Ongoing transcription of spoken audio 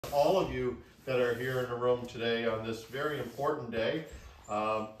All of you that are here in the room today on this very important day.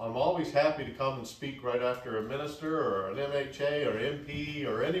 I'm always happy to come and speak right after a minister or an MHA or MP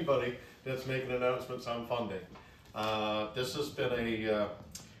or anybody that's making announcements on funding. This has been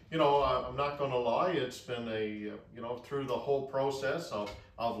I'm not going to lie, it's been through the whole process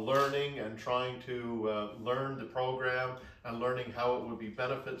of learning and trying to learn the program and learning how it would be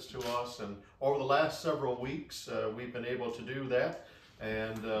benefits to us. And over the last several weeks, we've been able to do that.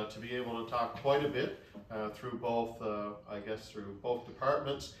 And to be able to talk quite a bit through both, through both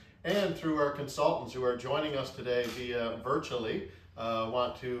departments and through our consultants who are joining us today via virtually.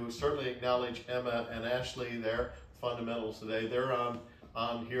 Want to certainly acknowledge Emma and Ashley, their fundamentals today. They're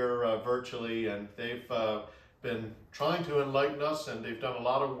on here virtually, and they've been trying to enlighten us, and they've done a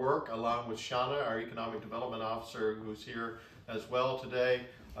lot of work along with Shauna, our Economic Development Officer, who's here as well today.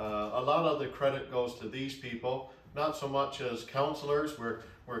 A lot of the credit goes to these people. Not so much as counselors,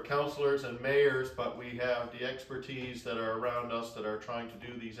 we're counselors and mayors, but we have the expertise that are around us that are trying to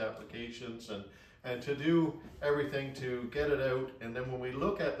do these applications and to do everything to get it out. And then when we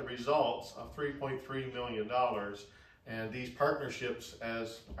look at the results of $3.3 million and these partnerships,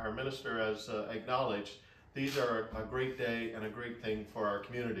 as our minister has acknowledged, these are a great day and a great thing for our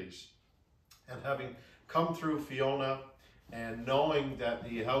communities. And having come through Fiona, and knowing that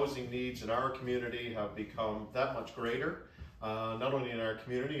the housing needs in our community have become that much greater, not only in our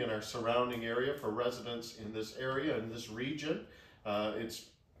community and our surrounding area for residents in this area, in this region. It's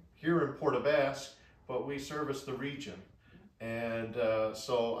here in Port aux Basques, but we service the region. And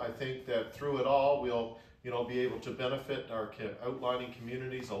so I think that through it all, we'll be able to benefit our outlining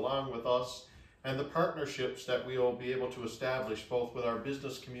communities along with us, and the partnerships that we'll be able to establish both with our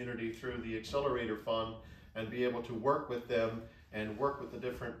business community through the Accelerator Fund, and be able to work with them and work with the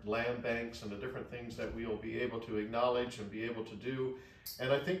different land banks and the different things that we will be able to acknowledge and be able to do.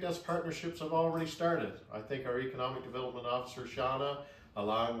 And I think those partnerships have already started. I think our Economic Development Officer, Shauna,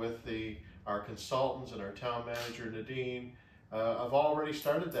 along with our consultants and our town manager, Nadine, have already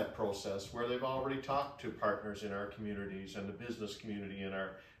started that process where they've already talked to partners in our communities and the business community in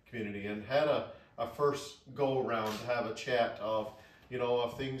our community, and had a first go around to have a chat of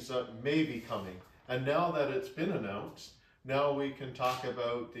things that may be coming. And now that it's been announced, now we can talk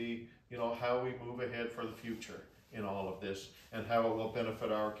about how we move ahead for the future in all of this and how it will benefit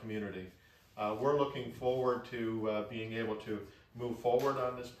our community. We're looking forward to being able to move forward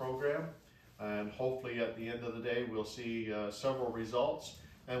on this program, and hopefully at the end of the day we'll see several results,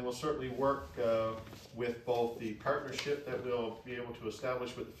 and we'll certainly work with both the partnership that we'll be able to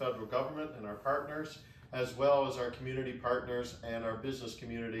establish with the federal government and our partners, as well as our community partners and our business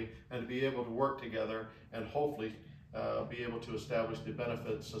community, and to be able to work together and hopefully be able to establish the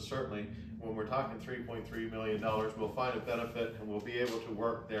benefits. So certainly when we're talking $3.3 million, we'll find a benefit and we'll be able to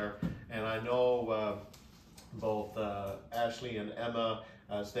work there. And I know both Ashley and Emma,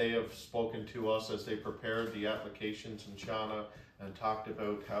 as they have spoken to us as they prepared the applications, and Shauna, and talked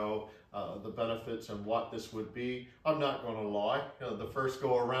about how the benefits and what this would be. I'm not going to lie, the first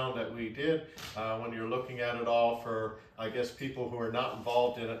go around that we did, when you're looking at it all for, I guess, people who are not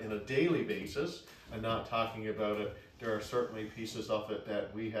involved in a daily basis and not talking about it, there are certainly pieces of it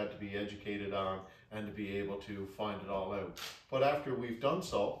that we had to be educated on and to be able to find it all out. But after we've done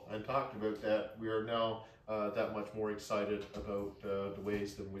so and talked about that, we are now that much more excited about the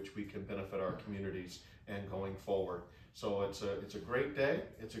ways in which we can benefit our communities and going forward. So it's a great day.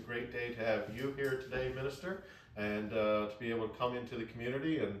 It's a great day to have you here today, Minister, and to be able to come into the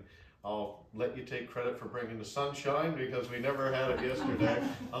community. And I'll let you take credit for bringing the sunshine, because we never had it yesterday.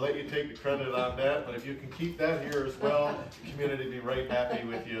 I'll let you take the credit on that, but if you can keep that here as well, the community will be right happy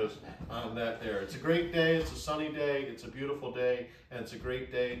with you on that there. It's a great day, it's a sunny day, it's a beautiful day, and it's a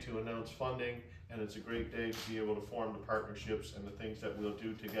great day to announce funding, and it's a great day to be able to form the partnerships and the things that we'll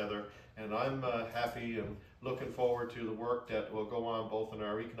do together. And I'm happy and looking forward to the work that will go on both in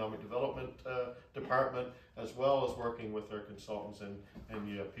our Economic Development Department, as well as working with our consultants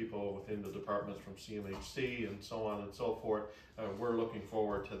and people within the departments from CMHC and so on and so forth. We're looking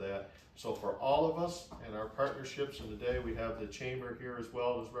forward to that. So for all of us and our partnerships, and today we have the Chamber here as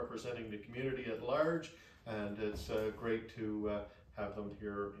well as representing the community at large, and it's great to have them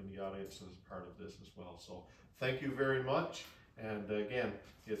here in the audience as part of this as well. So thank you very much. And again,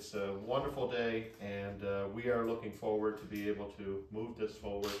 it's a wonderful day, and we are looking forward to be able to move this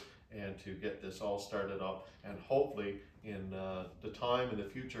forward and to get this all started up. And hopefully in the time in the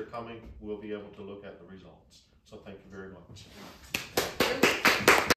future coming, we'll be able to look at the results. So thank you very much.